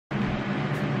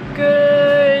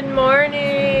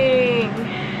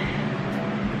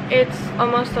It's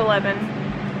almost 11.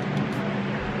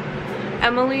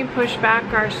 Emily pushed back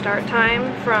our start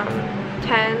time from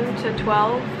 10 to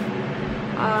 12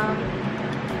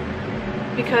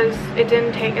 because it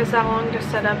didn't take us that long to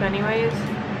set up anyways,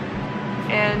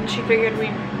 and she figured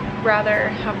we'd rather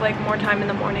have like more time in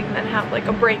the morning than have like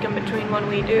a break in between when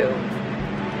we do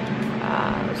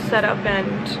set up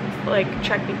and like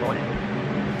check people in.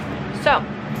 So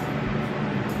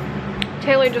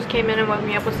Taylor just came in and woke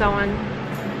me up with Selwyn,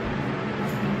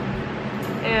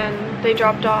 and they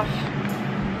dropped off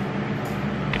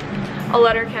a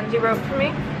letter Kenzie wrote for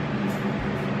me.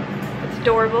 It's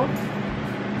adorable.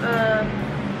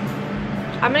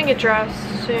 I'm gonna get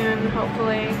dressed soon,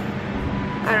 hopefully.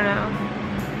 I don't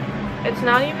know. It's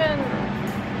not even,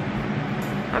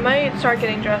 I might start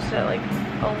getting dressed at like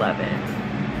 11.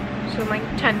 So in like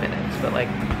 10 minutes, but like,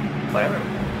 whatever.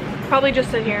 Probably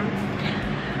just sit here.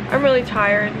 I'm really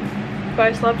tired, but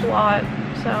I slept a lot,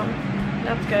 so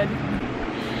that's good.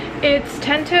 It's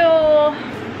 10 till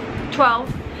 12.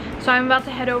 So I'm about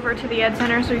to head over to the Ed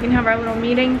Center so we can have our little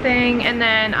meeting thing, and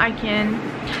then I can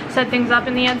set things up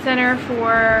in the Ed Center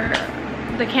for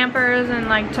the campers, and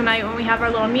like tonight when we have our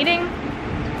little meeting.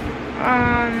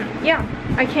 Yeah,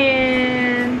 I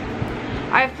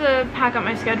have to pack up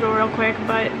my schedule real quick,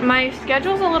 but my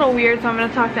schedule's a little weird, so I'm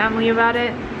gonna talk to Emily about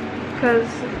it, because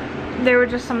there were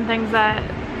just some things that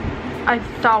I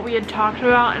thought we had talked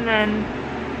about, and then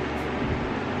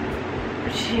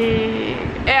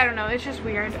I don't know, it's just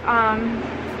weird.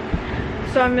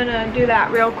 So I'm gonna do that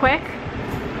real quick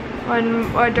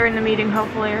or during the meeting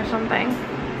hopefully or something.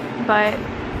 But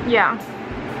yeah,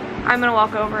 I'm gonna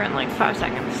walk over in like 5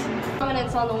 seconds.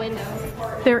 Dominance on the window.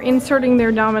 They're inserting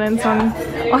their dominance on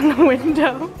the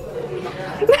window.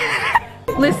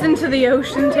 Listen to the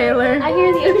ocean, Taylor. I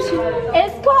hear the ocean.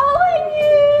 It's calling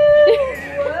you.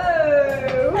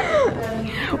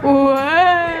 Whoa.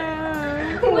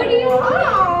 What do you know?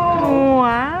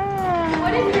 Wow.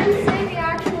 What did you say the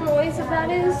actual noise of that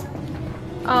is?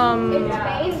 It's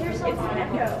veins or something?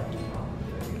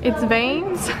 It's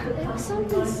veins? It's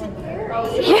something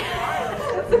scary.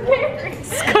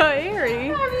 Scary.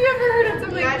 Have you ever heard of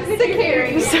something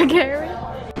scary? Scary.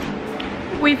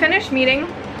 We finished meeting,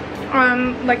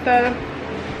 like the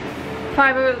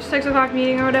 5 or 6 o'clock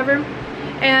meeting or whatever,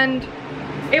 and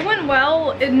it went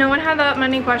well. No one had that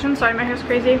many questions. Sorry, my hair's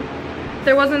crazy.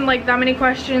 There wasn't like that many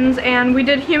questions, and we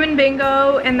did human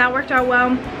bingo, and that worked out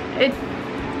well. It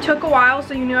took a while,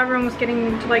 so you knew everyone was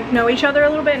getting to like know each other a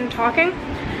little bit and talking,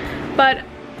 but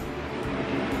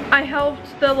I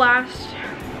helped the last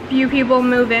few people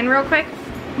move in real quick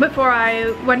before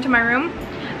I went to my room,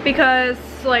 because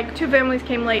like 2 families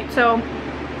came late, so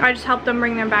I just helped them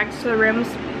bring their bags to the rooms.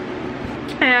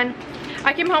 And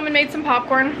I came home and made some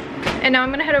popcorn, and now I'm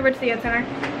gonna head over to the Ed Center.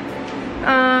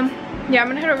 Yeah, I'm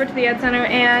gonna head over to the Ed Center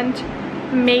and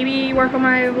maybe work on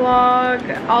my vlog.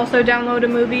 Also download a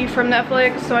movie from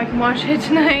Netflix so I can watch it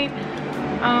tonight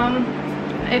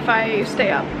if I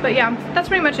stay up. But yeah, that's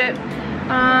pretty much it.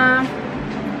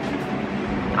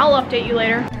 I'll update you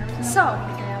later. So,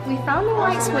 we found the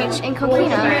light switch in Coquina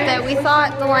that we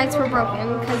thought the lights were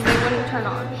broken because they wouldn't turn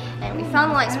on. And we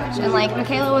found the light switch, and like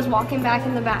Makayla was walking back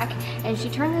in the back, and she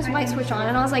turned this light switch on,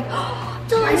 and I was like, oh,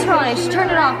 the lights are on, and she turned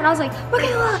it off, and I was like,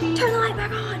 Makayla, turn the light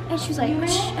back on. And she was like,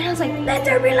 shh, and I was like, let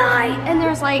there be light. And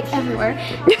there's light everywhere.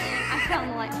 I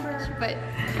found the light switch, but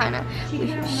kind of,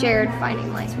 we shared finding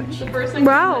the light switch.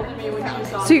 Wow.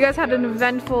 So you guys had an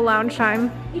eventful lounge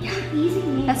time.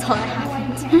 That's all that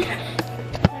happened.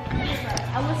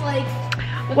 I was like,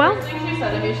 well, the first thing she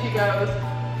said to me, she goes,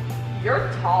 "You're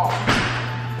tall."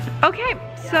 Okay,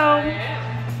 so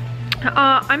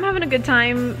I'm having a good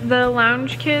time. The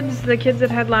lounge kids, the kids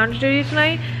that had lounge duty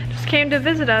tonight, just came to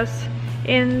visit us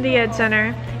in the Ed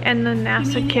Center, and the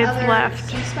NASA kids left.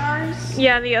 Sea-Stars?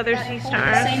 Yeah, the other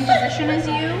Sea.S.T.A.R. Same position as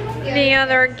you? The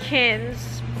other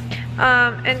kids.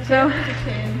 And so,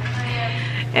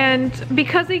 and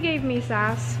because they gave me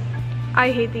sass,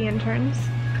 I hate the interns.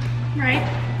 Right,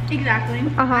 exactly.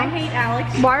 I hate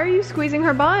Alex. Why are you squeezing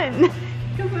her bun?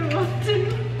 Because I want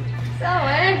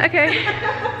to. Okay.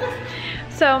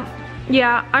 So,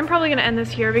 yeah, I'm probably gonna end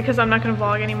this here because I'm not gonna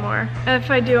vlog anymore.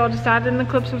 If I do, I'll just add in the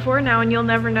clips before now and you'll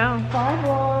never know. Bye,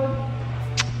 vlog.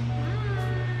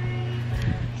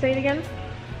 Say it again.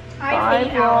 I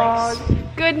hate Alex.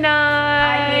 Good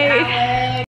night. I hate Alex.